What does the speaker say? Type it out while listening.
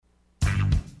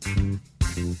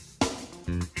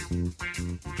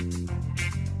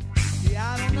Yeah,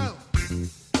 I don't know.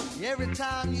 Every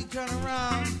time you turn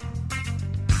around.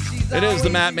 It is the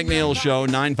Matt McNeil Show,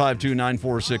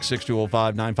 952-946-6205,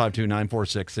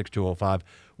 952-946-6205.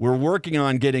 We're working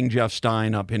on getting Jeff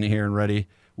Stein up in here and ready.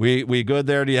 We good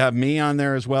there? Do you have me on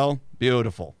there as well?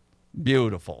 Beautiful.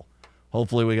 Beautiful.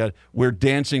 Hopefully we're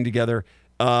dancing together.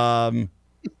 There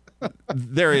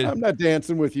is. I'm not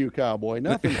dancing with you, cowboy.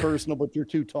 Nothing personal, but you're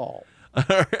too tall.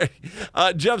 All right.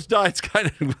 Jeff Stein's kind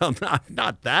of, well,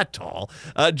 not that tall.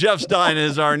 Jeff Stein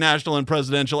is our national and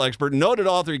presidential expert, noted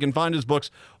author. You can find his books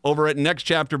over at Next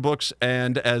Chapter Books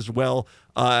and as well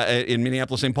in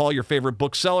Minneapolis, St. Paul, your favorite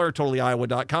bookseller,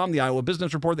 totallyiowa.com, the Iowa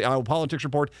Business Report, the Iowa Politics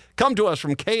Report. Come to us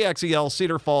from KXEL,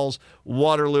 Cedar Falls,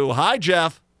 Waterloo. Hi,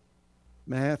 Jeff.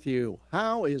 Matthew,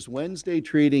 how is Wednesday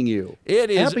treating you?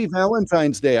 It is. Happy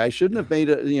Valentine's Day. I shouldn't have made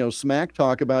a smack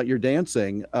talk about your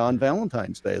dancing on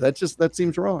Valentine's Day. That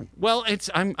seems wrong. Well,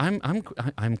 I'm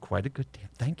quite a good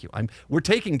thank you. We're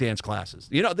taking dance classes.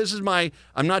 You know, this is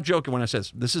I'm not joking when I say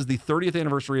this is the 30th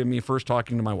anniversary of me first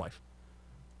talking to my wife.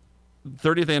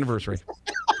 30th anniversary.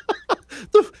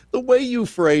 The way you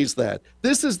phrase that.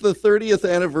 This is the 30th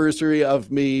anniversary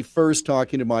of me first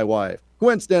talking to my wife.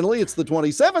 Coincidentally, it's the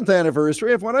 27th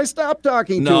anniversary of when I stopped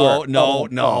talking to her. No.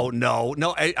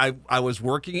 I was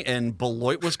working in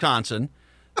Beloit, Wisconsin,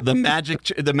 the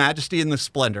Majesty and the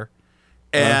Splendor,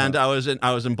 and I was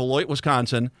in Beloit,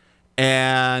 Wisconsin,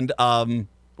 and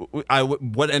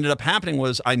what ended up happening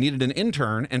was I needed an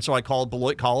intern, and so I called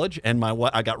Beloit College, and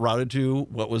I got routed to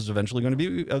what was eventually going to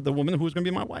be the woman who was going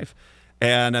to be my wife,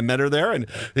 and I met her there, and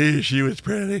she was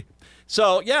pretty.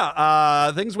 So,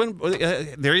 yeah, things went,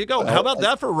 there you go. How about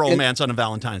that for romance on a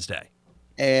Valentine's Day?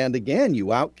 And again, you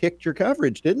outkicked your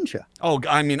coverage, didn't you? Oh,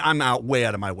 I mean, I'm way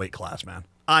out of my weight class, man.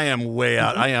 I am way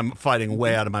out. I am fighting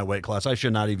way out of my weight class. I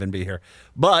should not even be here.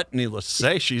 But needless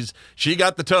to say, she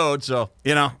got the toad, so,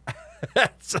 you know.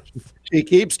 She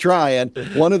keeps trying.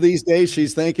 One of these days,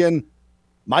 she's thinking,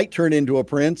 might turn into a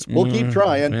prince. We'll keep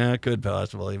trying. Yeah, it could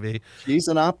possibly be. She's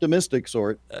an optimistic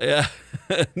sort. Yeah.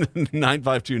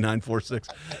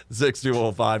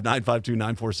 952-946-6205.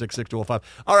 952-946-6205.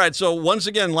 All right, so once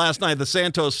again, last night, the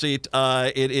Santos seat,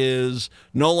 it is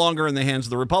no longer in the hands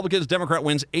of the Republicans. Democrat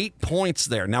wins 8 points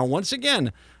there. Now, once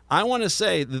again, I want to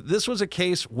say that this was a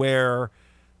case where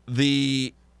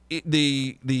the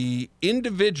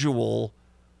individual...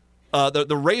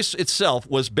 the race itself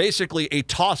was basically a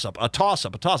toss-up.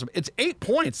 It's 8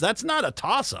 points. That's not a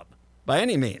toss-up by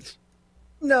any means.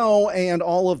 No, and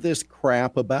all of this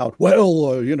crap about,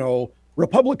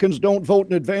 Republicans don't vote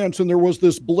in advance, and there was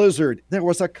this blizzard. There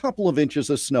was a couple of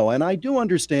inches of snow, and I do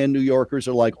understand New Yorkers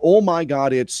are like, oh, my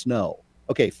God, it's snow.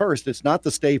 Okay, first, it's not the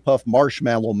Stay Puft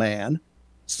Marshmallow Man.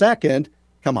 Second,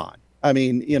 come on. I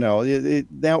mean,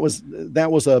 that was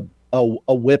a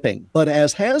whipping. But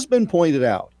as has been pointed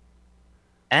out,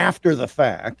 after the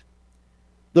fact,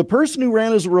 the person who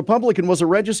ran as a Republican was a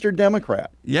registered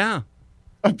Democrat. Yeah.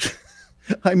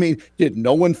 I mean, did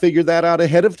no one figure that out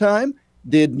ahead of time?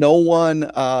 Did no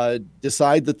one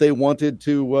decide that they wanted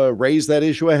to raise that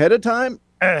issue ahead of time?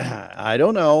 I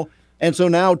don't know. And so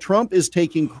now Trump is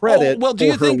taking credit for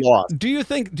her loss. Do you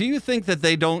think that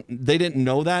they didn't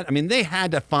know that? I mean, they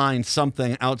had to find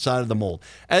something outside of the mold.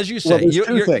 As you say,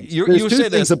 you say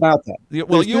this about that.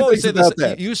 Well, you always say this.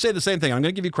 You say the same thing. I'm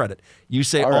going to give you credit. You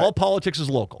say all politics is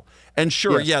local. And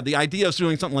sure, yeah, the idea of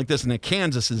doing something like this in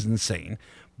Kansas is insane.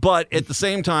 But at the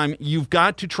same time, you've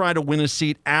got to try to win a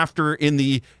seat after in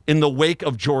the wake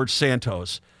of George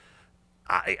Santos.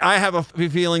 I have a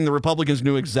feeling the Republicans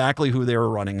knew exactly who they were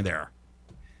running there.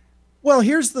 Well,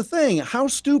 here's the thing. How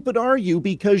stupid are you?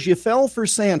 Because you fell for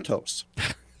Santos,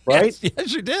 right?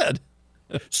 Yes, you did.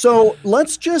 So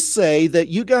let's just say that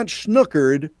you got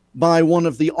schnookered by one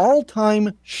of the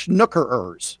all-time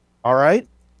schnookerers, all right?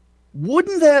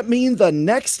 Wouldn't that mean the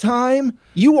next time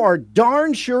you are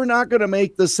darn sure not going to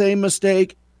make the same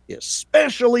mistake,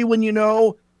 especially when you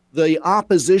know the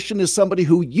opposition is somebody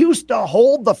who used to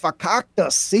hold the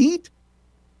fakakta seat?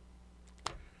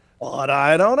 But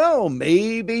I don't know.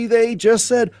 Maybe they just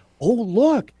said, oh,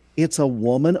 look, it's a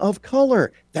woman of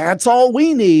color. That's all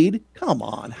we need. Come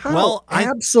on. How? Well,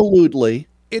 absolutely.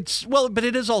 But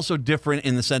it is also different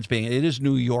in the sense being it is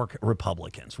New York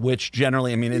Republicans, which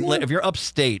generally, I mean, if you're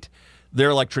upstate,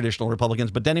 they're like traditional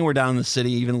Republicans. But anywhere down in the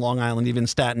city, even Long Island, even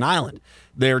Staten Island,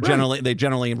 they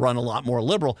generally run a lot more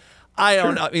liberal. I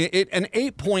don't know. An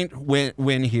 8-point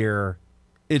win here.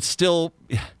 It's still,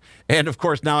 and of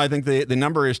course now I think the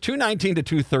number is 219 to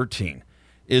 213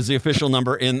 is the official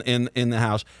number in the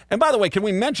House. And by the way, can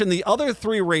we mention the other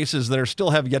 3 races that are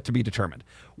still have yet to be determined?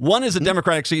 One is a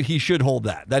Democratic seat. He should hold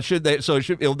that.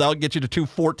 That'll get you to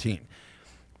 214.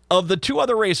 Of the 2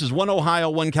 other races, one Ohio,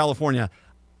 one California,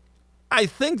 I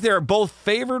think they're both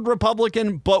favored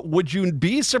Republican, but would you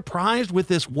be surprised with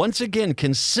this, once again,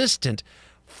 consistent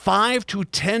 5 to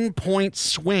 10 point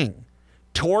swing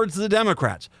towards the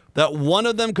Democrats, that one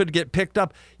of them could get picked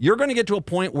up? You're going to get to a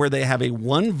point where they have a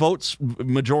 1 vote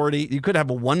majority. You could have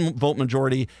a 1 vote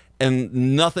majority and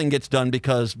nothing gets done,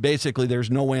 because basically there's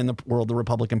no way in the world the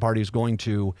Republican Party is going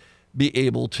to be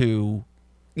able to,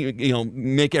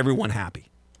 make everyone happy.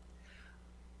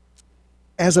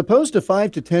 As opposed to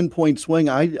 5 to 10 point swing,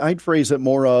 I'd phrase it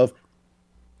more of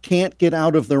can't get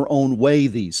out of their own way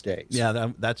these days.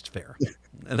 Yeah, that's fair.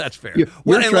 That's fair.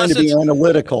 You're trying to be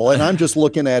analytical, and I'm just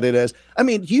looking at it as,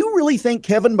 do you really think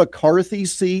Kevin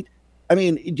McCarthy's seat,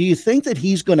 do you think that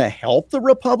he's going to help the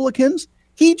Republicans?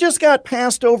 He just got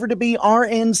passed over to be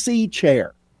RNC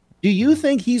chair. Do you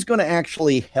think he's going to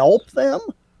actually help them?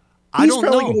 He's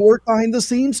probably going to work behind the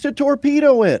scenes to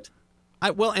torpedo it.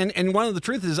 And one of the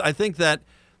truth is, I think that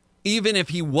even if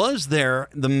he was there,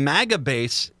 the MAGA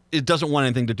base, it doesn't want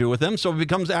anything to do with him. So it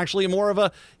becomes actually more of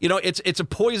a, it's a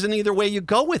poison either way you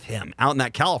go with him out in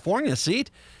that California seat.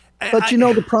 But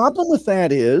the problem with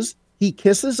that is he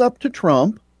kisses up to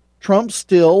Trump. Trump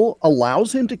still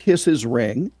allows him to kiss his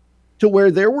ring, to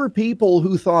where there were people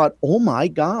who thought, oh my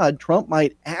God, Trump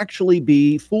might actually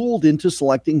be fooled into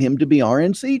selecting him to be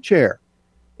RNC chair.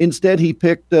 Instead, he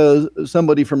picked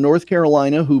somebody from North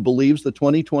Carolina who believes the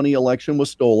 2020 election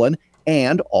was stolen.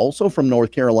 And also from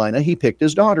North Carolina, he picked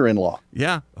his daughter-in-law.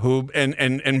 Yeah,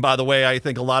 and by the way, I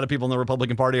think a lot of people in the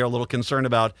Republican Party are a little concerned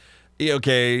about,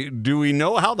 okay, do we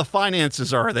know how the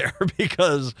finances are there?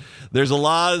 Because there's a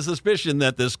lot of suspicion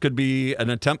that this could be an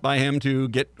attempt by him to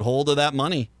get hold of that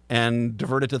money and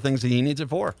divert it to things that he needs it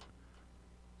for.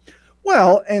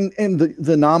 Well, and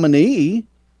the nominee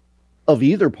of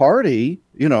either party,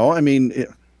 the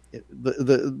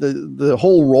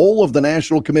whole role of the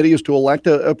National Committee is to elect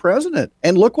a president.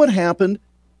 And look what happened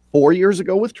 4 years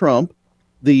ago with Trump.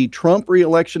 The Trump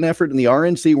reelection effort and the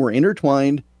RNC were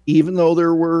intertwined, even though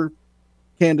there were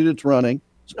candidates running.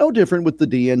 It's no different with the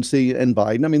DNC and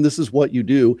Biden. This is what you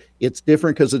do. It's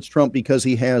different because it's Trump, because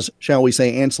he has, shall we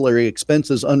say, ancillary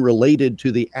expenses unrelated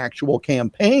to the actual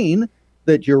campaign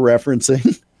that you're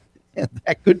referencing. And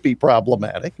that could be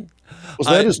problematic. Was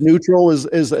that as neutral as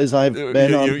I've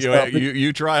been on this topic?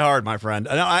 You try hard, my friend.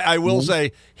 And I will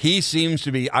say he seems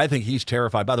to be, I think he's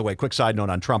terrified. By the way, quick side note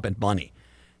on Trump and money.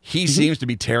 He seems to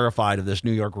be terrified of this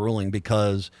New York ruling,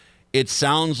 because it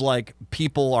sounds like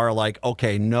people are like,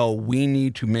 okay, no, we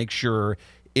need to make sure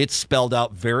it's spelled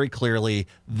out very clearly.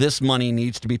 This money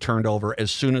needs to be turned over as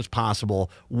soon as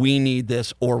possible. We need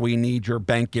this, or we need your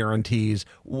bank guarantees,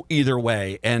 either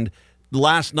way. And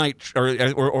last night,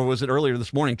 or was it earlier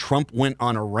this morning, Trump went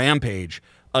on a rampage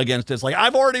against it. It's like,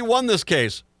 I've already won this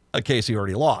case, a case he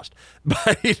already lost.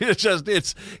 But he's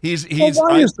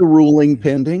why is the ruling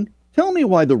pending? Tell me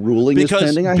why the ruling is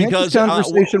pending. I had this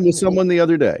conversation with someone the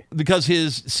other day. Because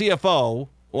his CFO,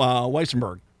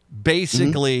 Weissenberg,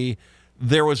 basically,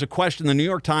 there was a question. The New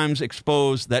York Times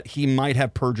exposed that he might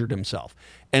have perjured himself.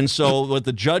 And so what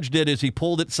the judge did is he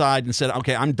pulled it aside and said,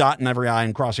 okay, I'm dotting every I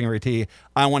and crossing every T.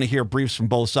 I want to hear briefs from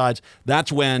both sides. That's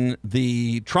when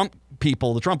the Trump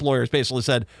people, the Trump lawyers, basically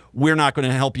said, we're not going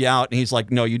to help you out. And he's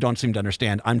like, no, you don't seem to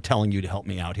understand. I'm telling you to help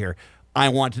me out here. I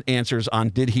want answers on,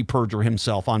 did he perjure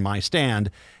himself on my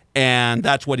stand? And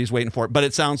that's what he's waiting for. But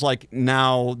it sounds like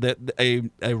now that a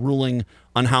ruling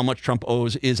on how much Trump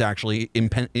owes is actually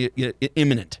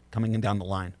imminent, coming in down the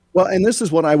line. Well, and this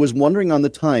is what I was wondering on the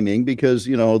timing, because,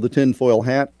 the tinfoil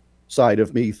hat side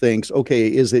of me thinks, okay,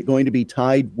 is it going to be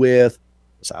tied with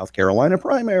the South Carolina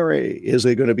primary? Is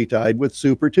it going to be tied with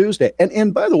Super Tuesday?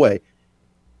 And by the way,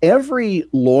 every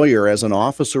lawyer as an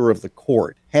officer of the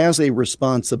court has a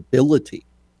responsibility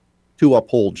to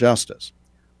uphold justice.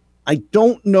 I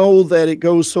don't know that it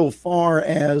goes so far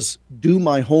as do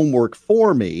my homework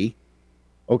for me.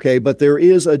 Okay, but there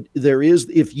is,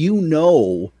 if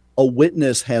a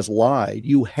witness has lied,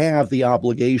 you have the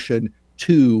obligation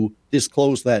to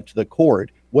disclose that to the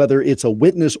court, whether it's a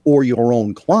witness or your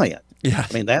own client. Yeah.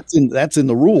 That's in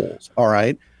the rules. All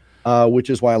right. Which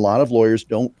is why a lot of lawyers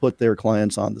don't put their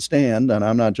clients on the stand. And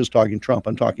I'm not just talking Trump,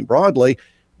 I'm talking broadly,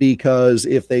 because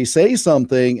if they say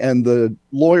something and the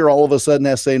lawyer all of a sudden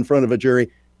has to say in front of a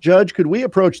jury, Judge, could we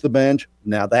approach the bench?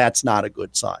 Now that's not a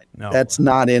good sign. No. That's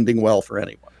not ending well for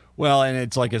anyone. Well, and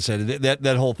it's like I said,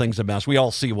 that whole thing's a mess. We all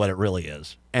see what it really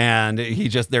is, and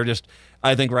they're just.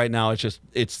 I think right now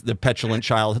it's the petulant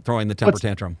child throwing the temper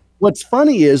tantrum. What's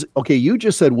funny is, okay, you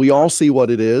just said we all see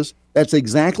what it is. That's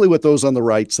exactly what those on the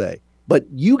right say. But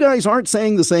you guys aren't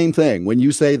saying the same thing when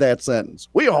you say that sentence.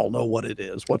 We all know what it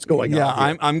is. What's going on?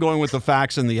 Yeah, I'm going with the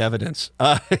facts and the evidence. See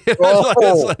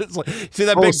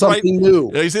that big bright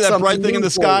new. You see that something bright thing in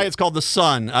the sky? It's called the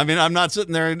sun. I mean, I'm not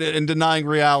sitting there and denying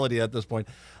reality at this point.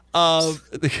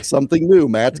 Something new.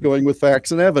 Matt's going with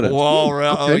facts and evidence. Whoa,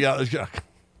 okay. Oh yeah.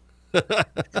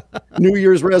 New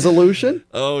Year's resolution?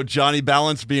 Oh, Johnny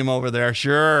Balance Beam over there.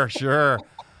 Sure.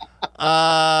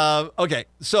 Okay,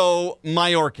 so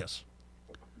Mayorkas.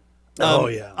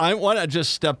 I want to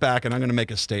just step back, and I'm going to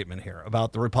make a statement here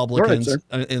about the Republicans,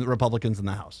 Republicans in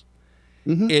the House.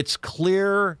 Mm-hmm. It's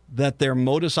clear that their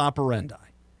modus operandi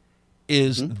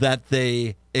is that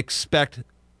they expect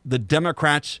the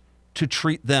Democrats to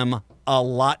treat them a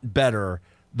lot better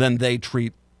than they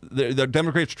treat the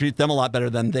Democrats treat them a lot better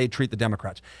than they treat the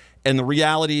Democrats. And the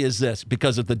reality is this,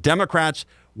 because if the Democrats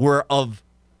were of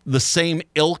the same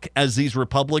ilk as these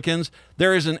Republicans,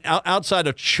 there is outside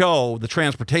of Cho, the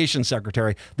transportation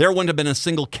secretary, there wouldn't have been a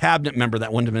single cabinet member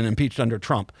that wouldn't have been impeached under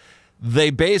Trump.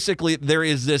 There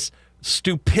is this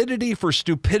stupidity for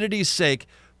stupidity's sake,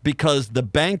 because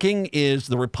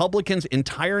the Republicans'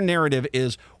 entire narrative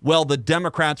is, well, the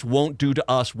Democrats won't do to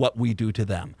us what we do to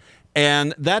them.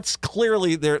 And that's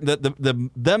clearly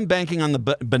them banking on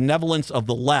the benevolence of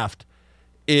the left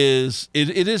is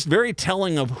very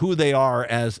telling of who they are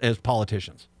as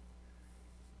politicians.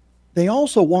 They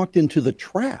also walked into the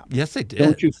trap. Yes, they did.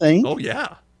 Don't you think? Oh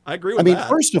yeah, I agree with that. I mean,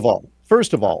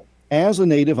 first of all, as a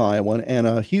native Iowan and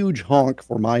a huge honk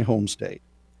for my home state,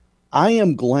 I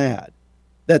am glad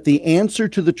that the answer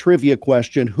to the trivia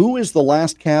question, who is the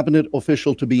last cabinet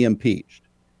official to be impeached,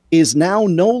 is now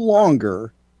no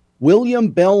longer William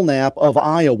Belknap of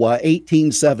Iowa,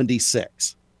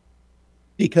 1876,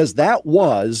 because that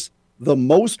was the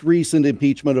most recent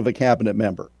impeachment of a cabinet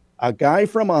member, a guy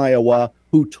from Iowa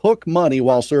who took money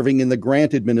while serving in the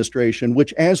Grant administration,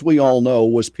 which, as we all know,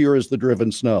 was pure as the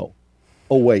driven snow.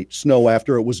 Oh, wait, snow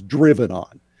after it was driven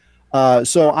on.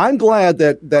 So I'm glad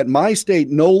that my state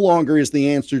no longer is the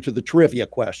answer to the trivia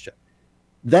question.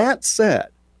 That said,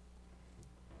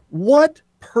 what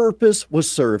purpose was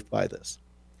served by this?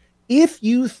 If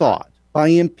you thought by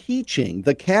impeaching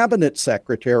the cabinet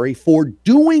secretary for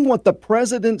doing what the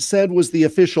president said was the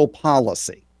official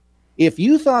policy, if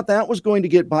you thought that was going to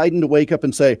get Biden to wake up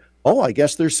and say, oh, I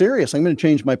guess they're serious, I'm going to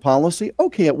change my policy,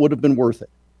 okay, it would have been worth it.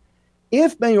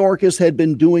 If Mayorkas had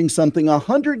been doing something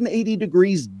 180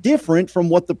 degrees different from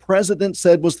what the president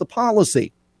said was the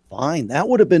policy, fine, that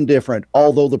would have been different,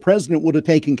 although the president would have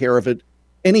taken care of it,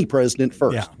 any president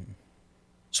first. Yeah.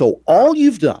 So all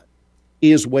you've done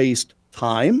is waste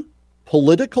time,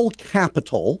 political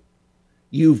capital.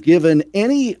 You've given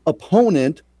any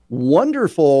opponent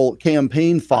wonderful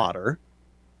campaign fodder,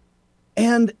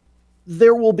 and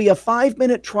there will be a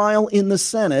 5-minute trial in the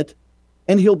Senate,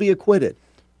 and he'll be acquitted.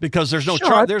 Because there's no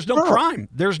crime.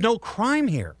 There's no crime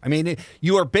here. I mean,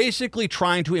 you are basically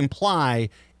trying to imply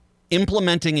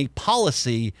implementing a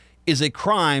policy is a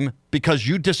crime because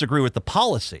you disagree with the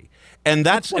policy. And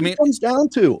that's what it comes down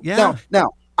to. Yeah.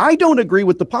 Now, I don't agree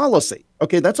with the policy.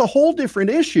 Okay, that's a whole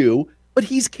different issue, but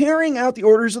he's carrying out the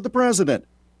orders of the president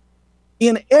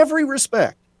in every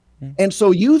respect. Mm-hmm. And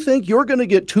so you think you're going to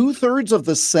get 2/3 of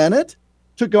the Senate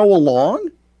to go along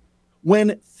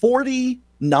when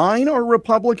 49 are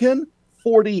Republican,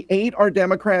 48 are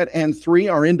Democrat, and 3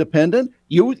 are independent?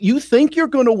 You think you're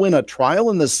going to win a trial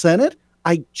in the Senate?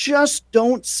 I just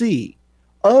don't see,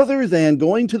 other than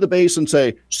going to the base and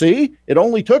say, see, it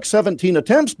only took 17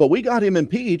 attempts, but we got him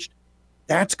impeached.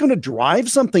 That's going to drive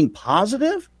something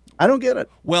positive? I don't get it.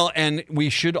 Well, and we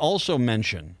should also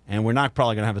mention, and we're not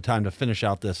probably going to have the time to finish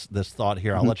out this thought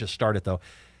here. I'll let you start it, though.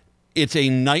 It's a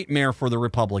nightmare for the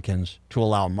Republicans to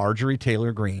allow Marjorie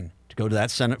Taylor Greene to go to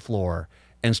that Senate floor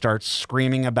and start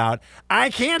screaming about, I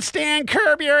can't stand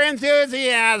Curb Your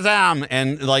Enthusiasm.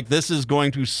 And like this is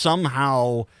going to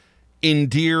somehow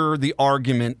endear the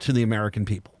argument to the American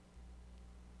people.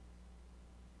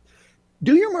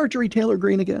 Do your Marjorie Taylor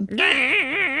Greene again.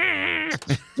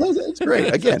 That's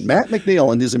great. Again, Matt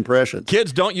McNeil and his impressions.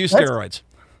 Kids, don't use steroids.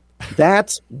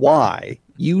 That's why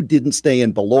you didn't stay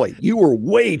in Beloit. You were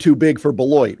way too big for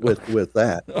Beloit with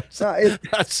that.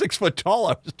 I'm 6 foot tall.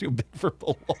 I was too big for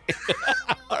Beloit.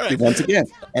 All right. Once again,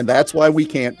 and that's why we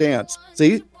can't dance.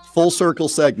 See, full circle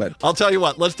segment. I'll tell you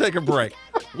what. Let's take a break.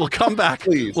 We'll come back.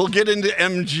 Please. We'll get into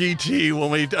MGT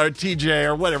when we, or TJ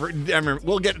or whatever.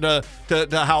 We'll get to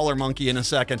Howler Monkey in a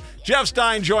second. Jeff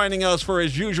Stein joining us for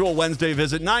his usual Wednesday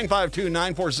visit.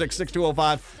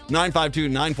 952-946-6205.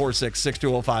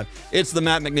 952-946-6205. It's the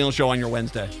Matt McNeil Show on your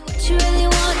Wednesday. What you really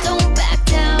want, don't back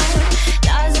down.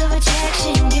 Laws of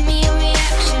attraction, give me a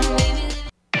reaction, baby.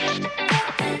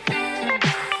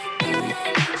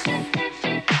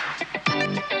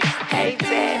 Hey,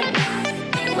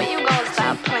 Daddy, when you gonna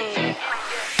stop playing?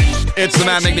 It's the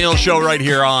Matt McNeil Show right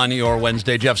here on your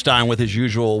Wednesday. Jeff Stein with his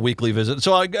usual weekly visit.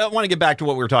 So I want to get back to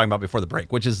what we were talking about before the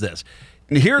break, which is this.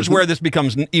 And here's where this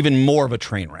becomes even more of a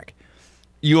train wreck.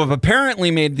 You have apparently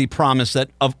made the promise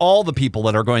that of all the people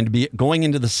that are going to be going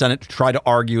into the Senate to try to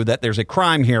argue that there's a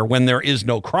crime here when there is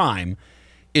no crime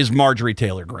is Marjorie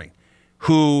Taylor Greene,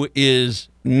 who is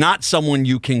not someone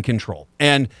you can control.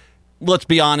 And let's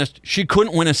be honest, she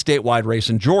couldn't win a statewide race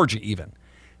in Georgia even.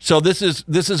 So this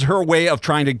is her way of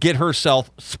trying to get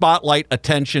herself spotlight,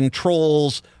 attention,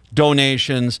 trolls,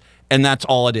 donations, and that's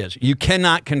all it is. You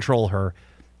cannot control her.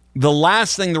 The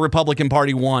last thing the Republican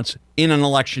Party wants in an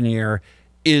election year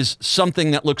is something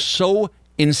that looks so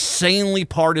insanely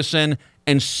partisan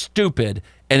and stupid.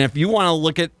 And if you want to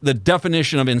look at the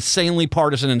definition of insanely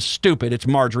partisan and stupid, it's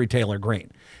Marjorie Taylor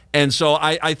Greene. And so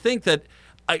I think that,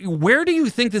 where do you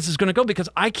think this is going to go? Because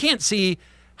I can't see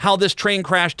how this train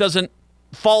crash doesn't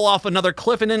fall off another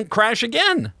cliff and then crash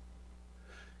again.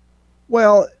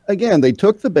 Well, again, they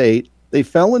took the bait, they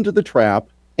fell into the trap,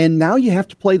 and now you have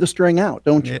to play the string out,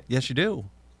 don't you? Yes, you do.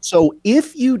 So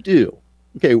if you do,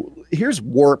 okay, here's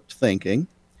warped thinking.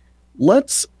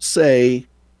 Let's say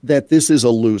that this is a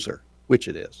loser, which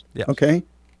it is. Yes. Okay.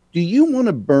 Do you want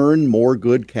to burn more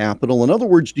good capital? In other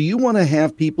words, do you want to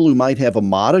have people who might have a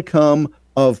modicum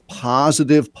of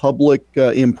positive public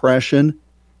impression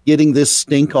getting this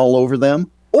stink all over them?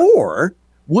 Or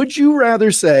would you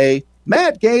rather say,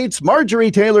 Matt Gaetz, Marjorie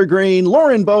Taylor Greene,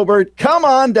 Lauren Boebert, come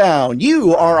on down.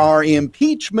 You are our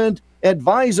impeachment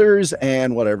advisors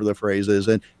and whatever the phrase is,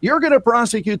 and you're going to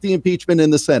prosecute the impeachment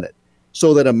in the Senate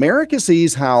so that America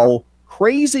sees how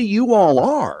crazy you all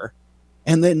are,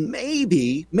 and then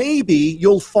maybe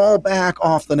you'll fall back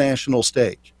off the national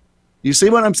stage. You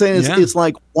see what I'm saying? It's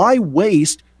like, why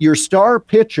waste your star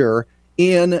pitcher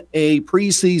in a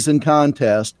preseason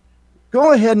contest?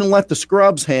 Go ahead and let the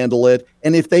scrubs handle it,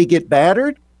 and if they get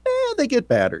battered, they get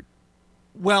battered.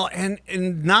 Well, and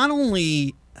not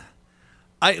only...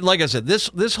 like I said,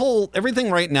 this whole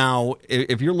everything right now,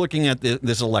 if you're looking at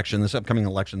this election, this upcoming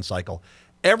election cycle,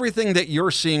 everything that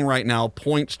you're seeing right now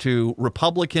points to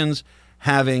Republicans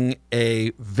having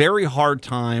a very hard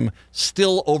time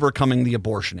still overcoming the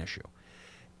abortion issue.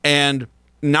 And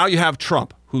now you have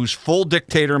Trump, who's full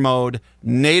dictator mode.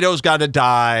 NATO's got to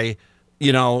die.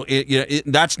 You know,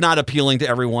 that's not appealing to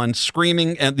everyone.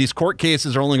 Screaming, and these court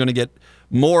cases are only going to get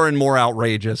more and more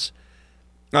outrageous.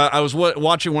 I was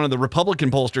watching one of the Republican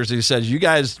pollsters. He says, "You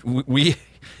guys, we,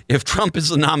 if Trump is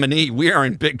the nominee, we are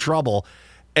in big trouble."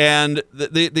 And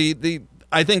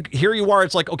I think here you are.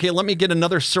 It's like, okay, let me get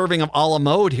another serving of a la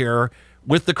mode here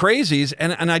with the crazies,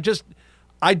 and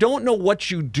I don't know what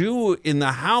you do in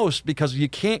the House because you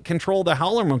can't control the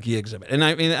Howler Monkey exhibit, and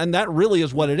I mean, and that really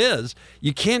is what it is.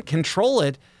 You can't control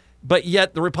it. But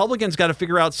yet the Republicans got to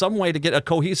figure out some way to get a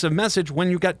cohesive message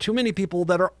when you've got too many people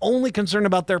that are only concerned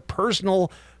about their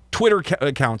personal Twitter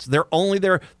accounts. They're only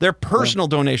their personal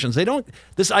donations. They don't,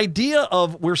 this idea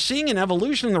of, we're seeing an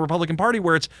evolution in the Republican Party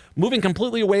where it's moving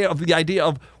completely away of the idea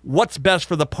of what's best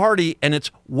for the party, and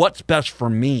it's what's best for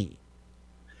me.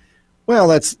 Well,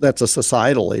 that's a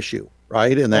societal issue,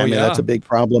 right? And I mean, that's a big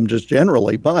problem just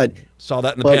generally, but saw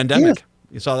that in the pandemic. Yeah.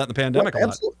 You saw that in the pandemic a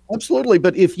lot. Absolutely.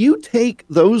 But if you take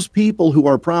those people who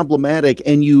are problematic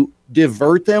and you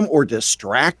divert them or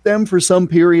distract them for some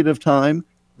period of time,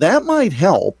 that might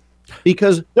help,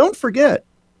 because don't forget,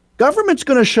 government's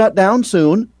going to shut down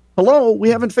soon. Hello, we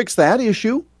haven't fixed that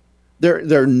issue.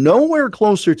 They're nowhere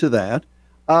closer to that.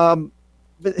 But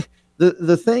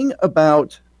the thing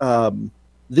about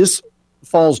this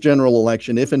fall's general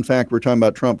election, if in fact we're talking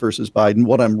about Trump versus Biden,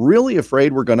 what I'm really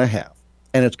afraid we're going to have,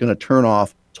 and it's going to turn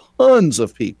off tons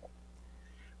of people.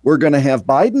 We're going to have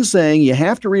Biden saying, you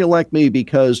have to reelect me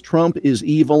because Trump is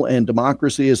evil and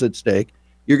democracy is at stake.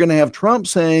 You're going to have Trump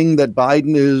saying that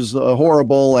Biden is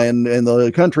horrible and the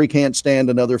country can't stand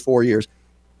another 4 years.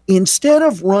 Instead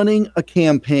of running a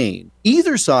campaign,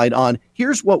 either side on,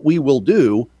 here's what we will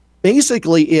do,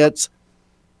 basically it's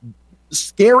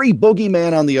scary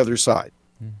boogeyman on the other side.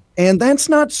 And that's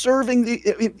not serving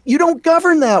you don't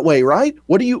govern that way, right?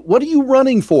 What are you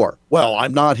running for? Well,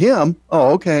 I'm not him.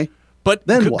 Oh, okay. But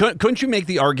Then what? couldn't you make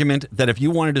the argument that if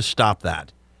you wanted to stop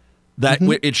that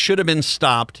it should have been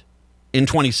stopped in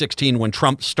 2016 when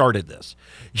Trump started this?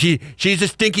 She's a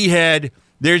stinky head.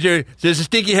 There's a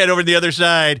stinky head over the other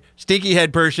side. Stinky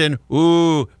head person.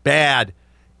 Ooh, bad.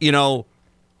 You know,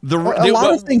 A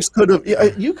lot of things could have.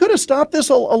 You could have stopped this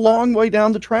a long way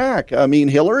down the track. I mean,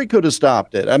 Hillary could have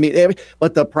stopped it. I mean,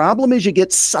 but the problem is you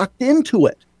get sucked into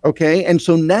it. Okay, and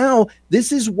so now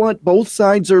this is what both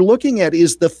sides are looking at: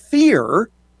 is the fear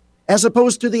as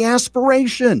opposed to the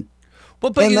aspiration.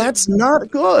 But that's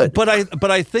not good. But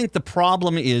I think the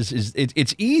problem is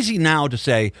it's easy now to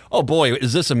say, oh boy,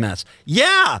 is this a mess?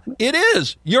 Yeah, it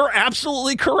is. You're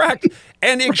absolutely correct,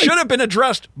 and it should have been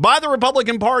addressed by the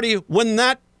Republican Party when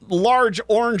that large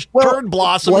orange turd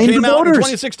blossom came out in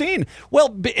 2016. Well,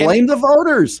 blame the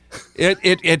voters.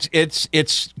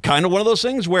 It's kind of one of those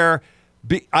things where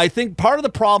I think part of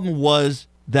the problem was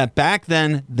that back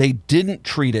then they didn't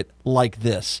treat it like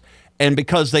this. And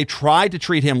because they tried to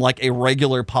treat him like a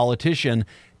regular politician,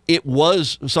 it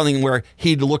was something where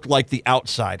he looked like the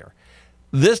outsider.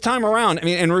 This time around, I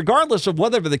mean, and regardless of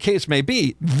whatever the case may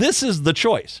be, this is the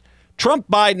choice. Trump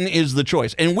Biden is the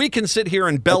choice. And we can sit here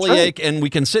and bellyache and we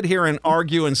can sit here and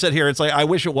argue and sit here. It's like, I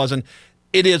wish it wasn't.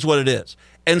 It is what it is.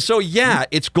 And so, yeah,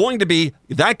 it's going to be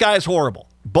that guy's horrible.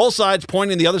 Both sides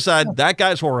pointing the other side, that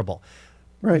guy's horrible.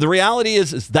 Right. The reality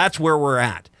is that's where we're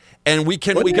at. And we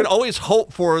can always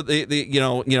hope for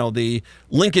the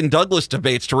Lincoln Douglas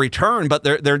debates to return, but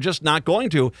they're just not going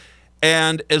to.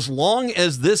 And as long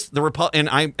as this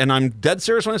I'm dead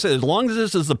serious when I say, as long as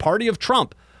this is the party of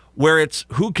Trump, where it's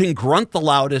who can grunt the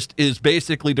loudest is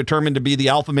basically determined to be the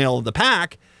alpha male of the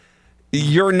pack,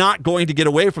 you're not going to get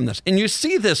away from this. And you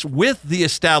see this with the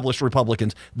established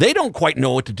Republicans. They don't quite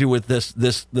know what to do with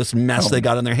this mess they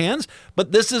got in their hands,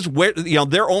 but this is where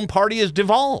their own party is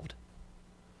devolved.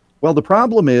 Well, the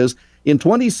problem is, in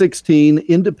 2016,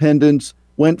 independents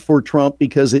went for Trump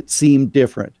because it seemed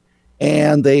different.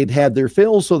 And they'd had their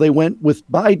fill, so they went with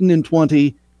Biden in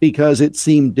 20 because it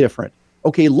seemed different.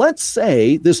 Okay, let's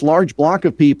say this large block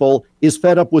of people is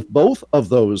fed up with both of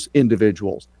those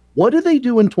individuals. What do they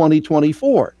do in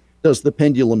 2024? Does the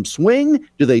pendulum swing?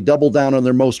 Do they double down on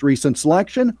their most recent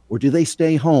selection? Or do they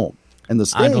stay home? And the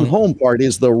staying home part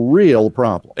is the real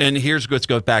problem. And here's what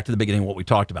goes back to the beginning of what we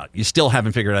talked about. You still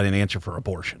haven't figured out an answer for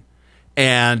abortion.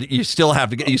 And you still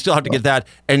have to get that.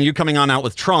 And you coming on out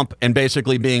with Trump and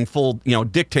basically being full,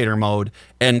 dictator mode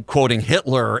and quoting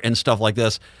Hitler and stuff like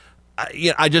this.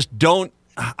 I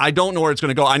don't know where it's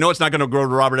going to go. I know it's not going to go to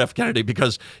Robert F. Kennedy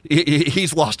because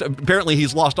he's lost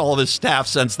all of his staff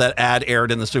since that ad aired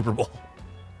in the Super Bowl.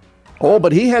 Oh,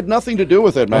 but he had nothing to do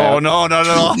with it, man. Oh,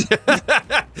 no.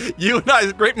 You and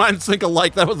I, great minds think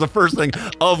alike. That was the first thing.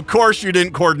 Of course you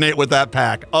didn't coordinate with that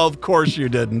pack. Of course you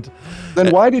didn't.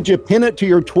 Then why did you pin it to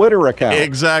your Twitter account?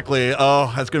 Exactly.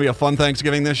 Oh, that's going to be a fun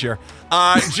Thanksgiving this year.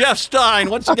 Jeff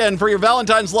Stein, once again, for your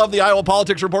Valentine's Love, the Iowa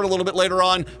Politics Report a little bit later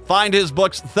on. Find his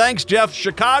books. Thanks, Jeff.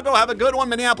 Chicago, have a good one.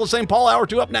 Minneapolis, St. Paul, Hour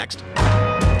 2 up next.